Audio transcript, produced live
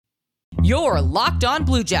You're Locked On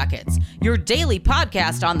Blue Jackets, your daily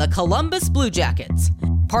podcast on the Columbus Blue Jackets,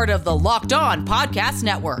 part of the Locked On Podcast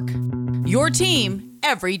Network. Your team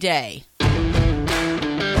every day.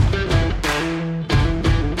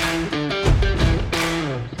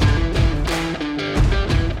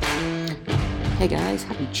 Hey guys,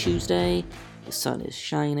 happy Tuesday. The sun is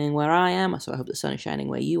shining where I am, so I hope the sun is shining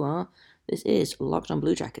where you are. This is Locked On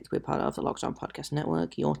Blue Jackets. We're part of the Locked On Podcast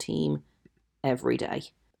Network, your team every day.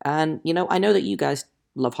 And, I know that you guys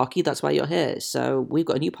love hockey, that's why you're here. So we've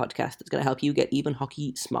got a new podcast that's going to help you get even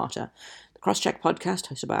hockey smarter. The Crosscheck podcast,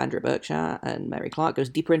 hosted by Andrew Berkshire and Mary Clark, goes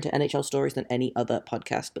deeper into NHL stories than any other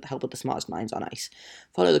podcast with the help of the smartest minds on ice.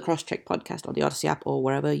 Follow the Crosscheck podcast on the Odyssey app or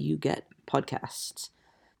wherever you get podcasts.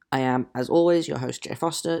 I am, as always, your host, Jay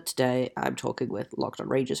Foster. Today, I'm talking with Locked On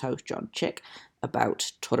Rangers host John Chick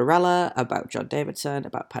about Tortorella, about John Davidson,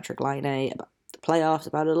 about Patrik Laine, about the playoffs,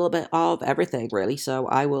 about a little bit of everything, really. So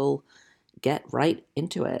I will get right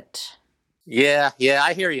into it. Yeah,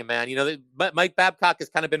 I hear you, man. Mike Babcock has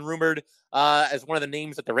kind of been rumored as one of the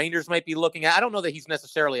names that the Rangers might be looking at. I don't know that he's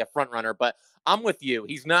necessarily a front runner, but I'm with you.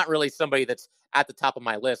 He's not really somebody that's at the top of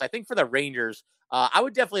my list. I think for the Rangers, I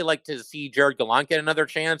would definitely like to see Gerard Gallant get another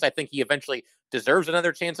chance. I think he eventually deserves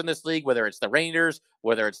another chance in this league, whether it's the Rangers,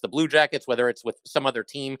 whether it's the Blue Jackets, whether it's with some other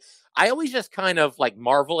team. I always just kind of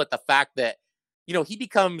marvel at the fact that, he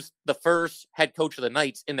becomes the first head coach of the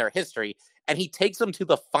Knights in their history, and he takes them to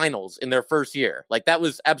the finals in their first year. That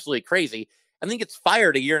was absolutely crazy. And then he gets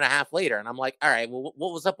fired a year and a half later. And I'm like, all right, well,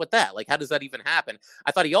 what was up with that? How does that even happen?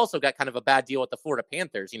 I thought he also got kind of a bad deal with the Florida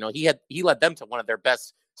Panthers. He led them to one of their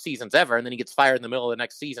best seasons ever, and then he gets fired in the middle of the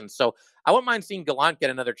next season. So I wouldn't mind seeing Gallant get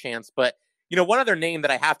another chance. But, one other name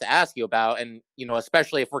that I have to ask you about, and,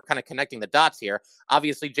 especially if we're kind of connecting the dots here,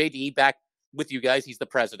 obviously JD back with you guys, he's the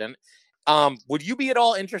president. Would you be at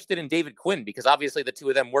all interested in David Quinn? Because obviously the two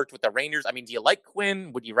of them worked with the Rangers. I mean, do you like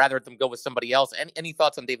Quinn? Would you rather them go with somebody else? Any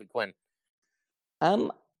thoughts on David Quinn?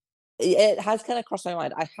 It has kind of crossed my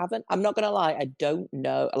mind. I'm not going to lie, I don't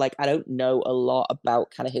know a lot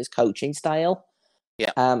about kind of his coaching style.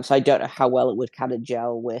 Yeah. So I don't know how well it would kind of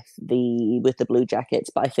gel with the Blue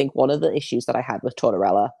Jackets. But I think one of the issues that I had with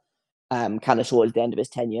Tortorella, kind of towards the end of his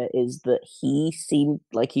tenure, is that he seemed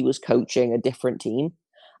like he was coaching a different team.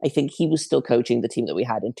 I think he was still coaching the team that we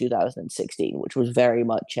had in 2016, which was very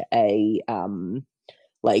much a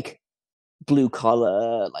blue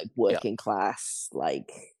collar, working class,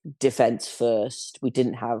 defense first. We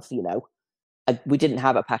didn't have, a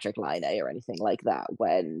Patrik Laine or anything like that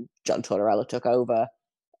when John Tortorella took over.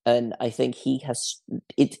 And I think it's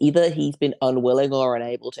either he's been unwilling or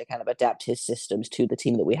unable to kind of adapt his systems to the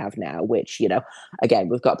team that we have now, which, again,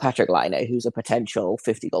 we've got Patrik Laine, who's a potential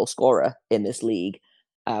 50-goal scorer in this league.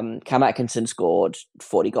 Cam Atkinson scored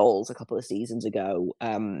 40 goals a couple of seasons ago.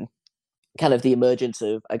 Kind of the emergence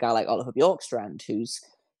of a guy like Oliver Bjorkstrand, who's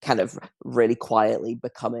kind of really quietly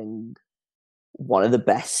becoming one of the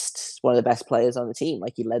best players on the team.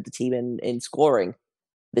 He led the team in scoring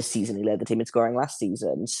this season. He led the team in scoring last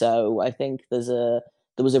season. So I think there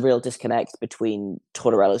was a real disconnect between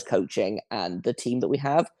Tortorella's coaching and the team that we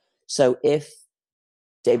have. So if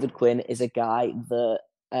David Quinn is a guy that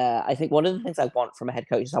I think one of the things I want from a head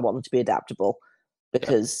coach is I want them to be adaptable,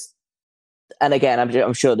 because, and again,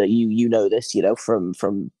 I'm sure that you know this,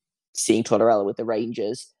 from seeing Tortorella with the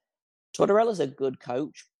Rangers. Tortorella's a good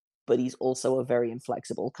coach, but he's also a very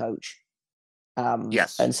inflexible coach.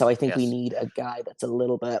 Yes. And so I think we need a guy that is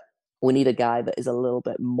a little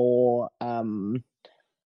bit more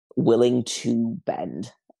willing to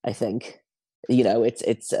bend. I think, we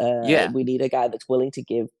need a guy that's willing to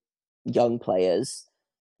give young players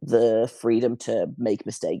the freedom to make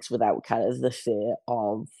mistakes without kind of the fear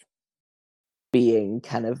of being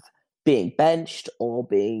benched or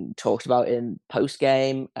being talked about in post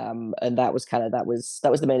game. And that was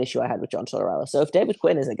the main issue I had with John Tortorella. So if David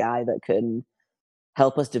Quinn is a guy that can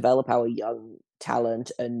help us develop our young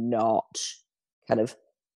talent and not kind of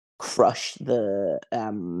crush the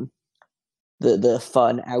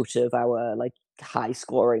fun out of our high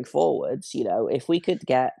scoring forwards, if we could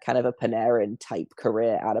get kind of a Panarin type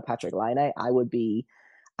career out of Patrik Laine, I would be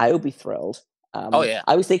thrilled.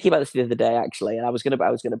 I was thinking about this the other day actually, and I was gonna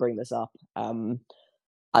bring this up.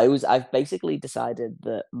 I've basically decided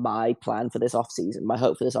that my plan for this offseason, my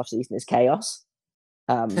hope for this offseason is chaos.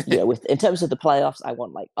 In terms of the playoffs, I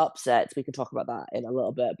want upsets. We can talk about that in a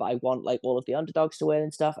little bit, but I want all of the underdogs to win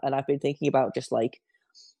and stuff. And I've been thinking about just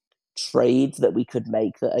trades that we could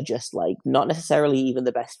make that are just not necessarily even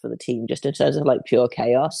the best for the team, just in terms of pure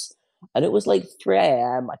chaos. And it was 3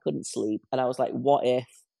 a.m. I couldn't sleep, and I was what if?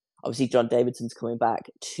 Obviously, John Davidson's coming back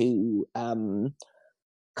to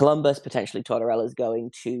Columbus, potentially Tortorella's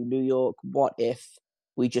going to New York. What if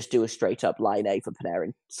we just do a straight up Laine for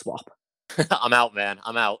Panarin swap? I'm out, man.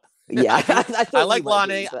 I'm out. Yeah, I like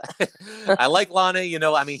Laine. but... I like Laine. You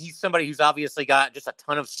know, I mean, he's somebody who's obviously got just a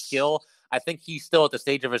ton of skill. I think he's still at the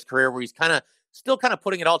stage of his career where he's still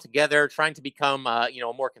putting it all together, trying to become, a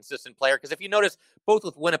more consistent player. Because if you notice, both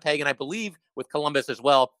with Winnipeg and I believe with Columbus as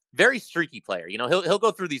well, very streaky player. You know, he'll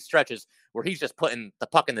go through these stretches where he's just putting the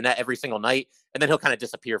puck in the net every single night, and then he'll kind of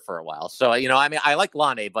disappear for a while. So, I mean, I like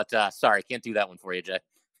Laine, but sorry, can't do that one for you, Jay.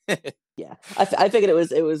 Yeah, I figured it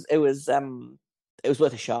was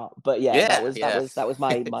worth a shot, but that was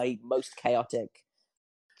my most chaotic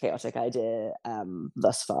idea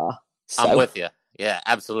thus far. So. I'm with you. Yeah,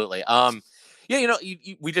 absolutely. Yeah,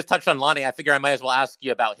 we just touched on Laine. I figure I might as well ask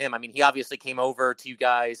you about him. I mean, he obviously came over to you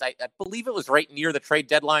guys. I believe it was right near the trade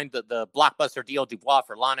deadline, the blockbuster deal Dubois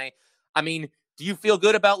for Laine. I mean, do you feel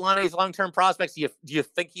good about Laine's long-term prospects? Do you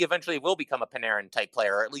think he eventually will become a Panarin type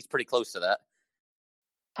player, or at least pretty close to that?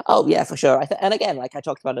 Oh yeah, for sure. And again, like I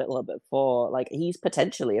talked about it a little bit before, like he's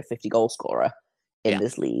potentially a 50 goal scorer in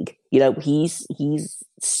this league. You know, he's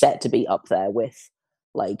set to be up there with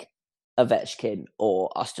like Ovechkin or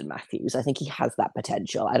Austin Matthews. I think he has that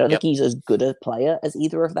potential. I don't think he's as good a player as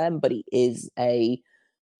either of them, but he is a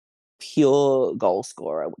pure goal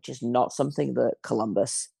scorer, which is not something that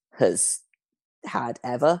Columbus has had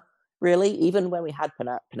ever. Really, even when we had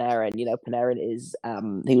Panarin, Panarin is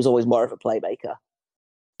he was always more of a playmaker.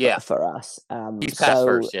 For us. He's pass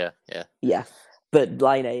first, yeah. But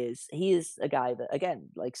Laine is a guy that, again,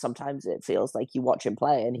 like sometimes it feels like you watch him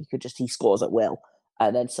play and he scores at will,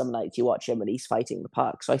 and then some nights you watch him and he's fighting the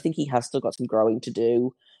puck. So I think he has still got some growing to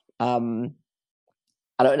do. I don't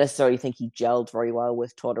necessarily think he gelled very well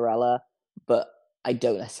with Tortorella, but I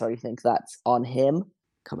don't necessarily think that's on him.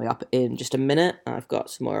 Coming up in just a minute, I've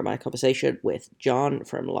got some more of my conversation with John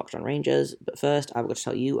from Locked On Rangers, but first I've got to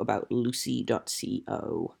tell you about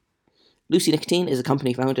Lucy.co. Lucy Nicotine is a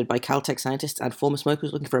company founded by Caltech scientists and former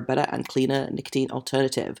smokers looking for a better and cleaner nicotine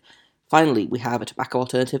alternative. Finally, we have a tobacco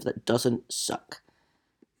alternative that doesn't suck.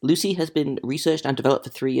 Lucy has been researched and developed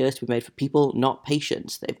for 3 years to be made for people, not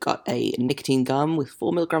patients. They've got a nicotine gum with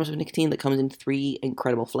 4 milligrams of nicotine that comes in 3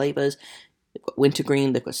 incredible flavors. They've got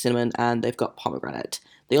wintergreen, they've got cinnamon, and they've got pomegranate.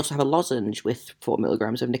 They also have a lozenge with 4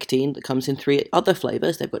 milligrams of nicotine that comes in 3 other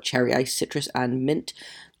flavors. They've got cherry ice, citrus, and mint.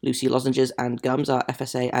 Lucy lozenges and gums are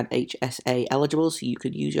FSA and HSA eligible, so you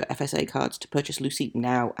could use your FSA cards to purchase Lucy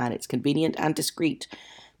now, and it's convenient and discreet.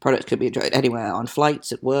 Products can be enjoyed anywhere, on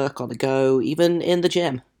flights, at work, on the go, even in the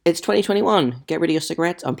gym. It's 2021. Get rid of your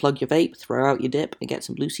cigarettes, unplug your vape, throw out your dip, and get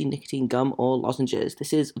some Lucy nicotine gum or lozenges.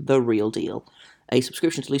 This is the real deal. A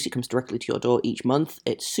subscription to Lucy comes directly to your door each month.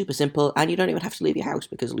 It's super simple, and you don't even have to leave your house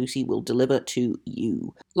because Lucy will deliver to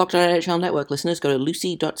you. Locked On NHL Network listeners, go to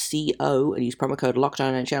lucy.co and use promo code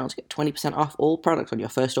LOCKEDONNHL to get 20% off all products on your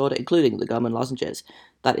first order, including the gum and lozenges.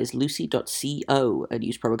 That is lucy.co and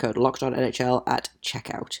use promo code LOCKEDONNHL at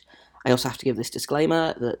checkout. I also have to give this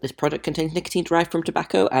disclaimer that this product contains nicotine derived from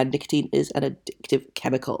tobacco, and nicotine is an addictive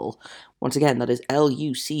chemical. Once again, that is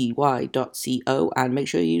lucy.co, and make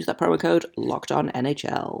sure you use that promo code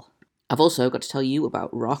LOCKEDONNHL. I've also got to tell you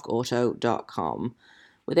about rockauto.com.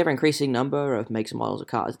 With ever increasing number of makes and models of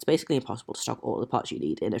cars, it's basically impossible to stock all the parts you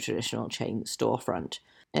need in a traditional chain storefront.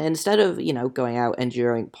 And instead of, going out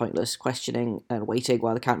enduring pointless questioning and waiting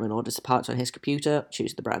while the counterman orders the parts on his computer,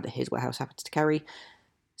 choose the brand that his warehouse happens to carry,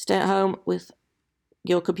 stay at home with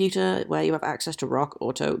your computer where you have access to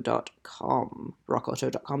rockauto.com.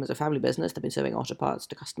 Rockauto.com is a family business. They've been serving auto parts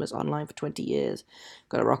to customers online for 20 years.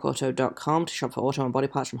 Go to rockauto.com to shop for auto and body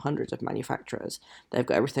parts from hundreds of manufacturers. They've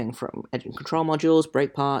got everything from engine control modules,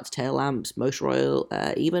 brake parts, tail lamps, motor oil,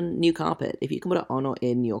 even new carpet. If you can put it on or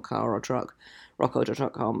in your car or truck,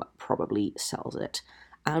 rockauto.com probably sells it.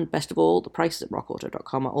 And best of all, the prices at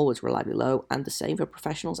rockauto.com are always reliably low and the same for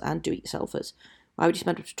professionals and do-it-yourselfers. Why would you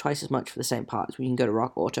spend up to twice as much for the same parts when you can go to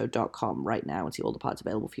rockauto.com right now and see all the parts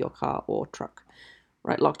available for your car or truck?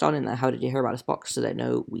 Right, Locked On in there, how did you hear about us box so they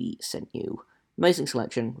know we sent you? Amazing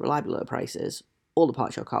selection, reliably low prices, all the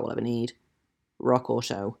parts your car will ever need.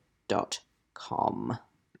 rockauto.com.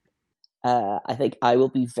 I think I will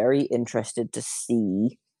be very interested to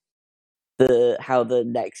see how the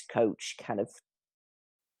next coach kind of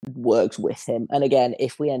works with him. And again,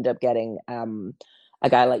 if we end up getting a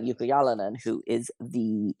guy like Jukka Jalonen, who is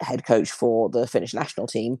the head coach for the Finnish national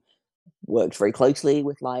team, worked very closely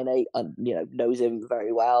with Laine, knows him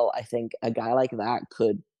very well. I think a guy like that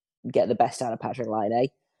could get the best out of Patrik Laine.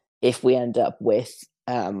 If we end up with,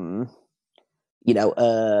 again,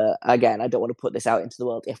 I don't want to put this out into the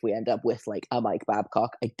world. If we end up with like a Mike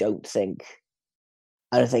Babcock, I don't think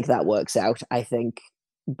I don't think that works out. I think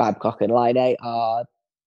Babcock and Laine are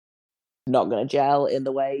not going to gel in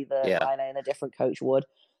the way that Yeah. Laine and a different coach would.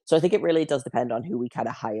 So I think it really does depend on who we kind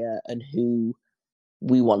of hire and who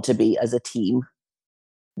we want to be as a team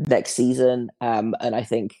next season. And I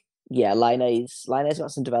think, yeah, Laine's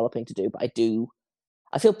got some developing to do, but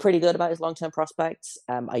I feel pretty good about his long-term prospects.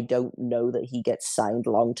 I don't know that he gets signed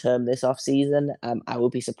long-term this offseason. I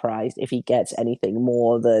would be surprised if he gets anything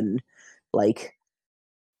more than like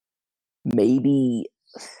maybe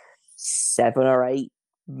 7 or 8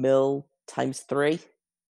 mil times 3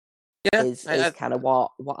 Yeah, is kind of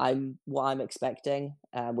what I'm expecting,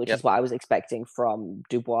 which Yep. is what I was expecting from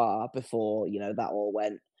Dubois before, that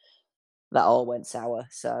all went sour.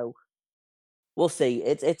 So we'll see.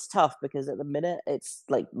 It's tough because at the minute it's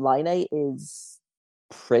like Laine is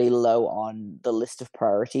pretty low on the list of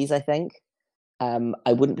priorities, I think.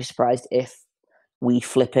 I wouldn't be surprised if we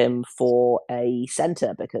flip him for a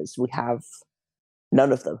center because we have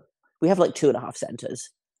none of them. We have like 2.5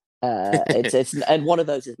 centers. It's and one of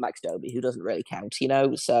those is Max Domi, who doesn't really count,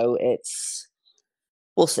 So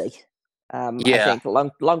we'll see. I Yeah.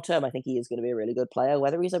 think long term, I think he is going to be a really good player.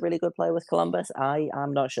 Whether he's a really good player with Columbus,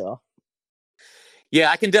 I'm not sure. Yeah,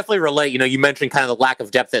 I can definitely relate. You mentioned kind of the lack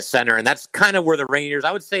of depth at center, and that's kind of where the Rangers,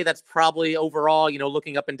 I would say that's probably overall,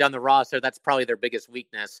 looking up and down the roster, that's probably their biggest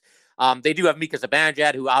weakness. They do have Mika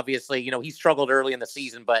Zibanejad, who obviously, he struggled early in the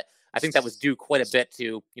season, but I think that was due quite a bit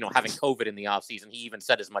to, having COVID in the offseason. He even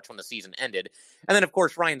said as much when the season ended. And then, of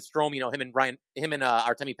course, Ryan Strome, him and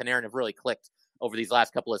Artemi Panarin have really clicked over these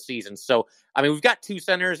last couple of seasons. So, I mean, we've got 2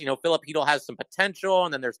 centers. Philip Hedl has some potential,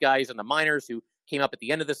 and then there's guys in the minors who came up at the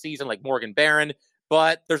end of the season, like Morgan Barron.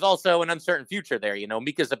 But there's also an uncertain future there.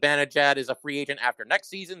 Mika Zibanejad is a free agent after next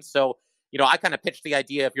season. So, I kind of pitched the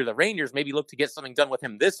idea, if you're the Rangers, maybe look to get something done with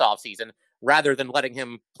him this offseason rather than letting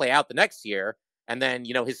him play out the next year. And then,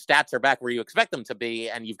 his stats are back where you expect them to be.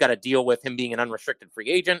 And you've got to deal with him being an unrestricted free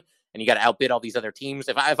agent. And you got to outbid all these other teams.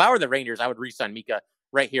 If I were the Rangers, I would re-sign Mika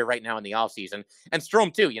right here, right now in the offseason. And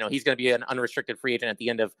Strome, too. He's going to be an unrestricted free agent at the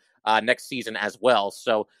end of next season as well.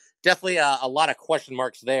 So, definitely a lot of question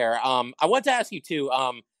marks there. I want to ask you too,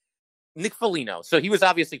 Nick Foligno. So he was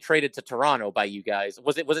obviously traded to Toronto by you guys.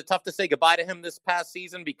 Was it tough to say goodbye to him this past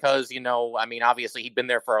season? Because, obviously he'd been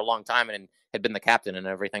there for a long time and had been the captain and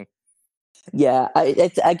everything. Yeah,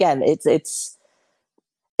 it's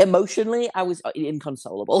emotionally, I was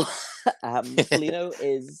inconsolable. Foligno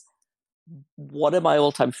is one of my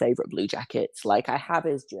all-time favorite Blue Jackets. Like, I have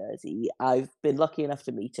his jersey. I've been lucky enough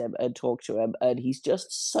to meet him and talk to him, and he's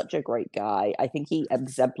just such a great guy. I think he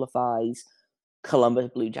exemplifies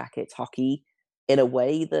Columbus Blue Jackets hockey in a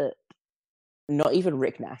way that not even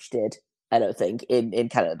Rick Nash did, I don't think, in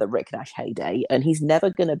kind of the Rick Nash heyday. And he's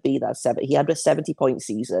never going to be that 7. He had a 70-point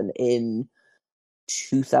season in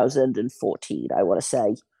 2014, I want to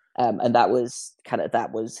say. And that was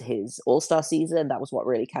his All-Star season. That was what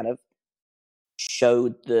really kind of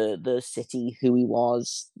showed the city who he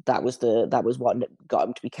was. That was what got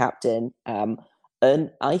him to be captain.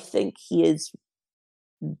 And I think he is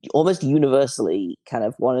almost universally kind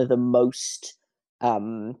of one of the most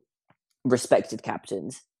respected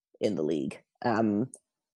captains in the league.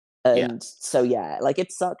 So yeah, like,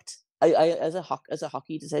 it sucked. I as a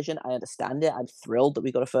hockey decision, I understand it. I'm thrilled that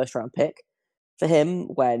we got a 1st-round pick for him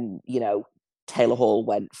when Taylor Hall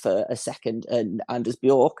went for a 2nd and Anders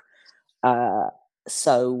Bjork.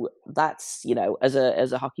 So that's as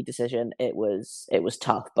a hockey decision, it was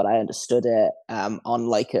tough, but I understood it on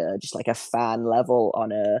like a fan level,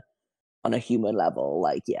 on a human level.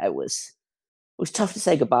 Like, yeah, it was tough to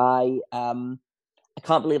say goodbye. I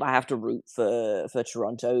can't believe I have to root for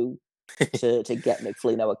Toronto to get Nick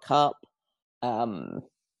Foligno a cup.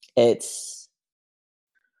 It's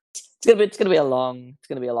gonna be a long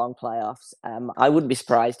playoffs. I wouldn't be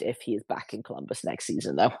surprised if he is back in Columbus next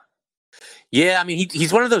season, though. Yeah, I mean,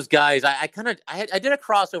 he's one of those guys. I did a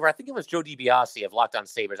crossover. I think it was Joe DiBiase of Locked On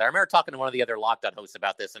Sabres. I remember talking to one of the other Locked On hosts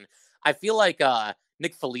about this, and I feel like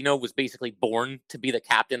Nick Foligno was basically born to be the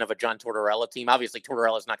captain of a John Tortorella team. Obviously,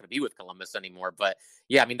 Tortorella's not going to be with Columbus anymore, but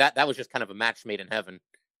yeah, I mean, that was just kind of a match made in heaven,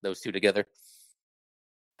 those two together.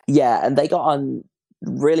 Yeah, and they got on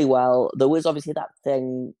really well. There was obviously that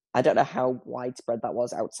thing. I don't know how widespread that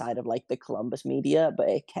was outside of like the Columbus media, but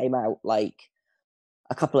it came out like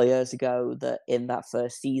a couple of years ago that in that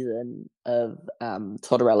first season of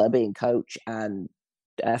Tortorella being coach and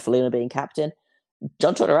Foligno being captain,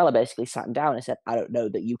 John Tortorella basically sat him down and said, "I don't know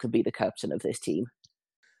that you can be the captain of this team."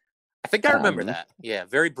 I think I remember that. Yeah,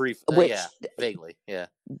 very brief. Yeah, vaguely. Yeah.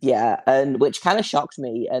 Yeah, and which kind of shocked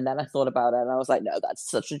me. And then I thought about it, and I was like, "No,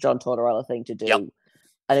 that's such a John Tortorella thing to do." Yep.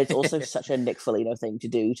 And it's also such a Nick Foligno thing to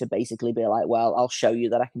do, to basically be like, well, I'll show you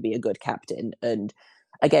that I can be a good captain. And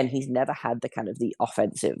again, he's never had the kind of the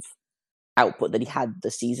offensive output that he had the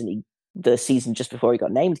season just before he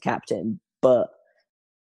got named captain. But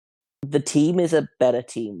the team is a better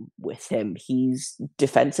team with him. He's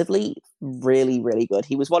defensively really, really good.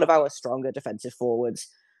 He was one of our stronger defensive forwards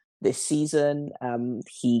this season.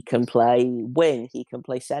 He can play wing. He can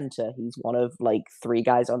play center. He's one of like 3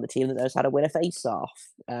 guys on the team that knows how to win a face-off.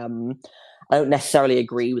 I don't necessarily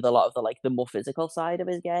agree with a lot of the more physical side of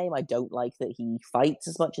his game. I don't like that he fights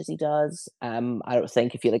as much as he does. I don't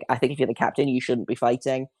think I think if you're the captain, you shouldn't be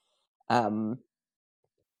fighting. And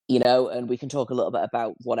we can talk a little bit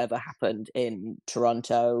about whatever happened in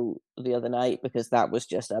Toronto the other night, because that was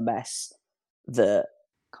just a mess.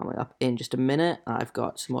 Coming up in just a minute, I've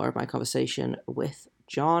got some more of my conversation with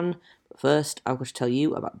John. But first, I want to tell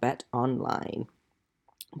you about Bet Online.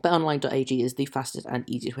 BetOnline.ag is the fastest and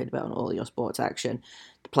easiest way to bet on all your sports action.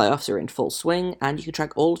 The playoffs are in full swing, and you can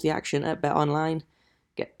track all of the action at BetOnline.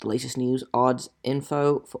 Get the latest news, odds,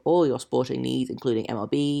 info for all your sporting needs, including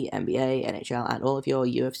MLB, NBA, NHL, and all of your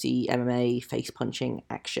UFC, MMA, face-punching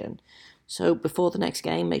action. So before the next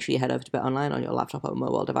game, make sure you head over to BetOnline on your laptop or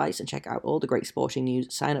mobile device and check out all the great sporting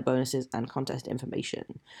news, sign-up bonuses, and contest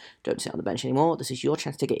information. Don't sit on the bench anymore. This is your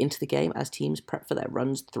chance to get into the game as teams prep for their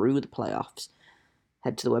runs through the playoffs.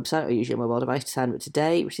 Head to the website or use your mobile device to sign up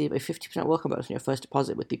today. Receive a 50% welcome bonus on your first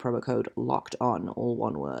deposit with the promo code LOCKEDON, all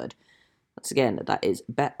one word. Once again, that is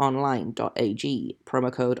betonline.ag,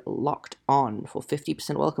 promo code LOCKEDON for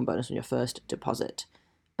 50% welcome bonus on your first deposit.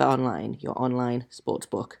 BetOnline, your online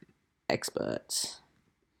sportsbook experts.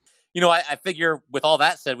 I figure with all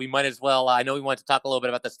that said, we might as well, I know we wanted to talk a little bit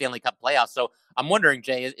about the Stanley Cup playoffs. So I'm wondering,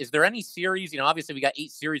 Jay, is there any series, obviously we got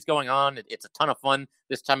 8 series going on. It's a ton of fun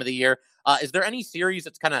this time of the year. Is there any series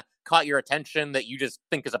that's kind of caught your attention that you just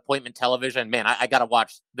think is appointment television? Man, I got to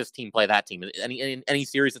watch this team play that team. Any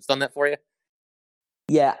series that's done that for you?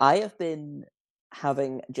 Yeah, I have been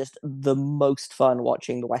having just the most fun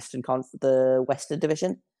watching the Western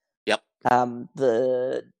Division. Yep.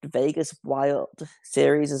 The Vegas Wild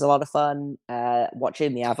series is a lot of fun.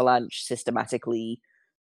 Watching the Avalanche systematically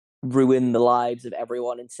ruin the lives of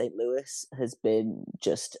everyone in St. Louis has been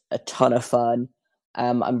just a ton of fun.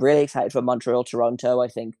 I'm really excited for Montreal-Toronto. I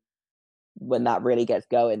think when that really gets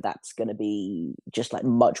going, that's going to be just like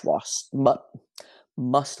must-watch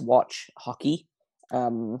hockey.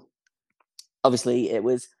 Obviously, it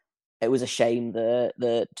was a shame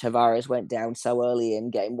that Tavares went down so early in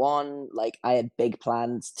game 1. Like, I had big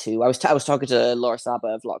plans to. I was talking to Laura Saba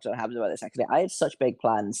of Locked On Habs about this actually. I had such big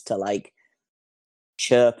plans to like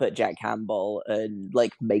chirp at Jack Campbell and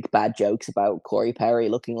like make bad jokes about Corey Perry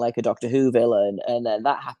looking like a Doctor Who villain, and then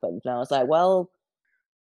that happened, and I was like, well,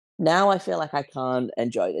 now I feel like I can't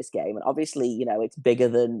enjoy this game. And obviously, it's bigger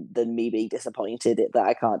than me being disappointed that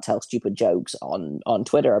I can't tell stupid jokes on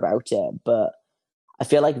Twitter about it. But I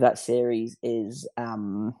feel like that series is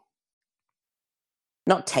not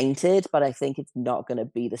tainted, but I think it's not going to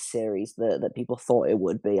be the series that people thought it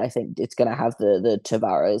would be. I think it's going to have the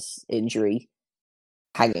Tavares injury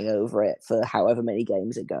hanging over it for however many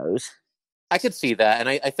games it goes. I could see that. And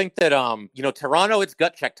I think that, Toronto, it's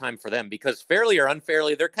gut check time for them, because fairly or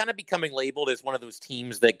unfairly, they're kind of becoming labeled as one of those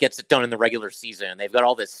teams that gets it done in the regular season. They've got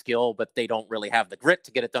all this skill, but they don't really have the grit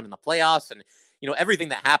to get it done in the playoffs. And, everything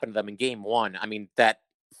that happened to them in game 1, I mean, that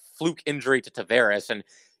fluke injury to Tavares. And,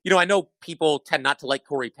 I know people tend not to like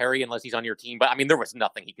Corey Perry unless he's on your team, but I mean, there was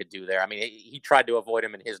nothing he could do there. I mean, he tried to avoid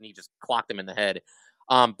him and his knee just clocked him in the head.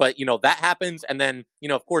 But, that happens. And then,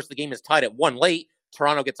 of course, the game is tied at 1 late.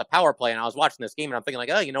 Toronto gets a power play, and I was watching this game, and I'm thinking like,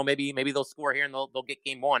 maybe they'll score here and they'll get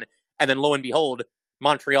game 1, and then lo and behold,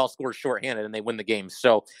 Montreal scores shorthanded and they win the game.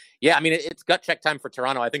 So yeah, I mean, it's gut check time for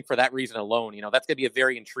Toronto. I think for that reason alone, that's going to be a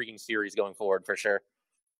very intriguing series going forward for sure.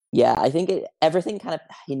 Yeah, I think everything kind of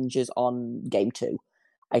hinges on game 2.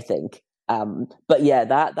 I think, but yeah,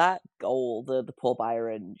 that goal, the Paul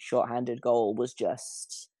Byron shorthanded goal, was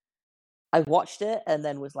just. I watched it and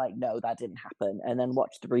then was like, no, that didn't happen. And then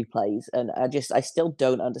watched the replays, and I still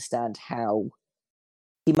don't understand how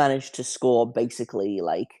he managed to score basically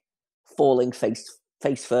like falling face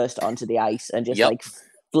first onto the ice and just like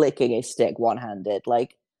flicking his stick one-handed,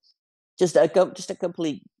 like just a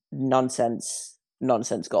complete nonsense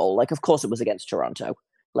goal. Like, of course it was against Toronto.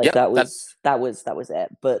 Like that was it.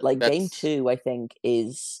 But like game 2, I think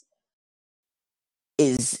is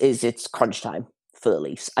it's crunch time for the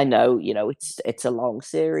Leafs. I know, it's a long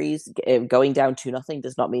series. Going down 2-0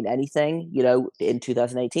 does not mean anything. In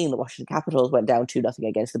 2018, the Washington Capitals went down 2-0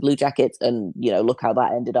 against the Blue Jackets, and look how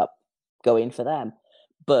that ended up going for them.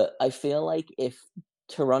 But I feel like if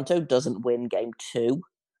Toronto doesn't win game 2,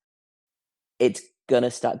 it's going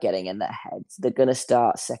to start getting in their heads. They're going to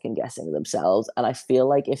start second guessing themselves. And I feel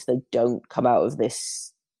like if they don't come out of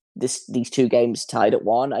these 2 games tied at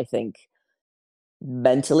 1, I think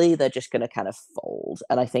mentally they're just going to kind of fold.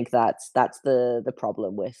 And I think that's the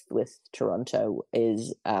problem with Toronto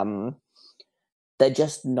is they're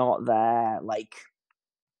just not there, like,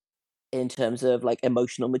 in terms of like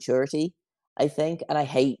emotional maturity, I think. And I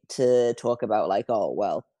hate to talk about like, oh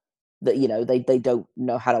well, that they don't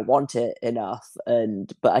know how to want it enough.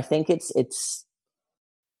 But I think it's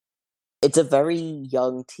a very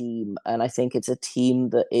young team, and I think it's a team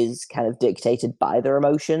that is kind of dictated by their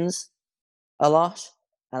emotions a lot.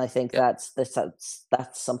 And I think Yeah.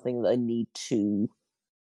 that's something that they need to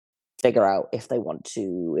figure out if they want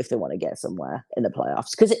to get somewhere in the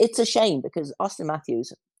playoffs. Because it's a shame, because Austin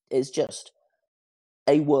Matthews is just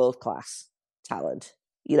a world class talent.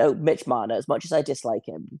 Mitch Marner, as much as I dislike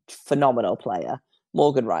him, phenomenal player.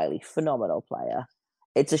 Morgan Riley, phenomenal player.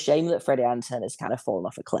 It's a shame that Freddie Anderson has kind of fallen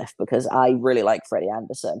off a cliff, because I really like Freddie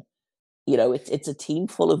Anderson. It's a team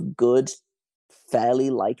full of good, fairly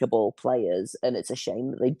likable players, and it's a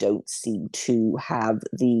shame that they don't seem to have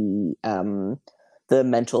the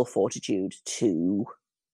mental fortitude to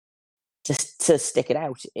stick it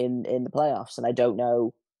out in the playoffs. And I don't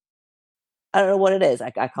know what it is.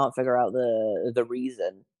 I can't figure out the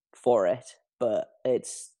reason for it, but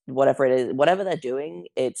it's whatever it is, whatever they're doing,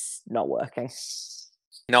 it's not working.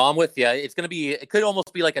 No, I'm with you. It could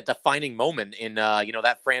almost be like a defining moment in,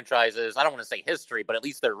 that franchise's, I don't want to say history, but at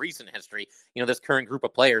least their recent history. This current group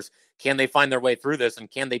of players, can they find their way through this,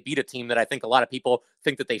 and can they beat a team that I think a lot of people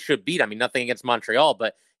think that they should beat? I mean, nothing against Montreal,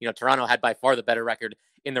 but, Toronto had by far the better record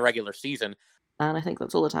in the regular season. And I think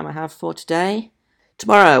that's all the time I have for today.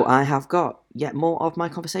 Tomorrow, I have got yet more of my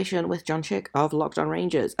conversation with John Chick of Locked On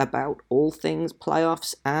Rangers about all things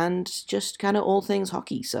playoffs and just kind of all things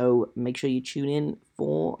hockey. So make sure you tune in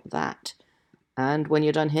for that. And when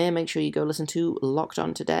you're done here, make sure you go listen to Locked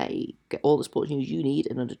On Today. Get all the sports news you need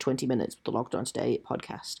in under 20 minutes with the Locked On Today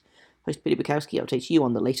podcast. Host Peter Bukowski updates you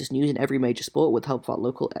on the latest news in every major sport with help from our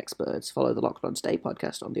local experts. Follow the Locked On Today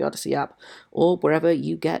podcast on the Odyssey app or wherever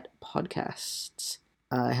you get podcasts.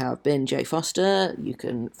 I have been Jay Foster. You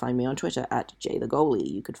can find me on Twitter at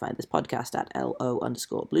JTheGoalie. You can find this podcast at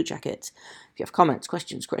LO_BlueJackets. If you have comments,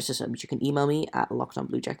 questions, criticisms, you can email me at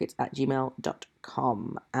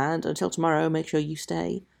lockedonbluejackets@gmail.com. And until tomorrow, make sure you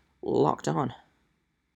stay locked on.